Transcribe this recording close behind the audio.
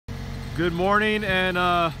Good morning,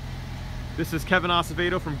 and this is Kevin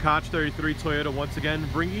Acevedo from Koch 33 Toyota once again,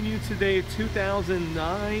 bringing you today a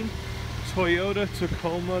 2009 Toyota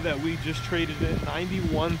Tacoma that we just traded in,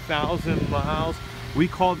 91,000 miles. We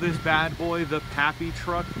call this bad boy the Pappy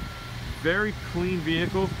truck. Very clean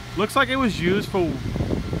vehicle. Looks like it was used for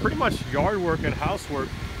pretty much yard work and housework.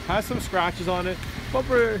 Has some scratches on it.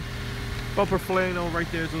 Bumper flannel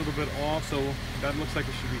right there is a little bit off, so that looks like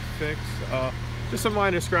it should be fixed. Just some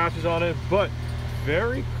minor scratches on it, but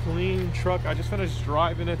very clean truck. I just finished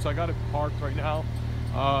driving it, so I got it parked right now.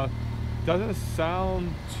 Doesn't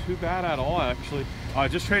sound too bad at all, actually.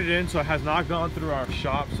 Just traded in, so it has not gone through our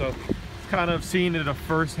shop, so it's kind of seeing it a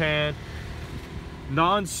first-hand.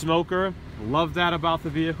 Non-smoker, love that about the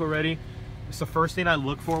vehicle already. It's the first thing I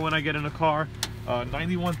look for when I get in a car.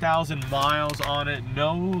 91,000 miles on it,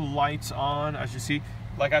 no lights on, as you see.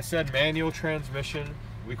 Like I said, manual transmission.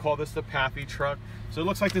 We call this the Pappy truck. So it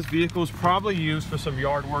looks like this vehicle is probably used for some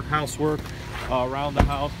yard work, housework around the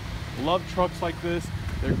house. Love trucks like this.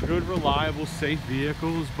 They're good, reliable, safe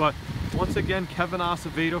vehicles. But once again, Kevin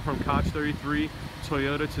Acevedo from Koch 33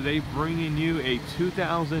 Toyota today, bringing you a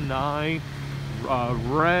 2009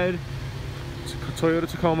 red Toyota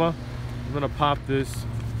Tacoma. I'm gonna pop this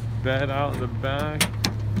bed out in the back.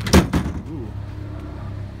 Ooh.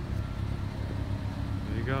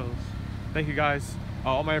 There he goes. Thank you guys.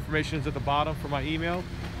 All my information is at the bottom for my email,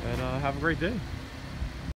 and have a great day.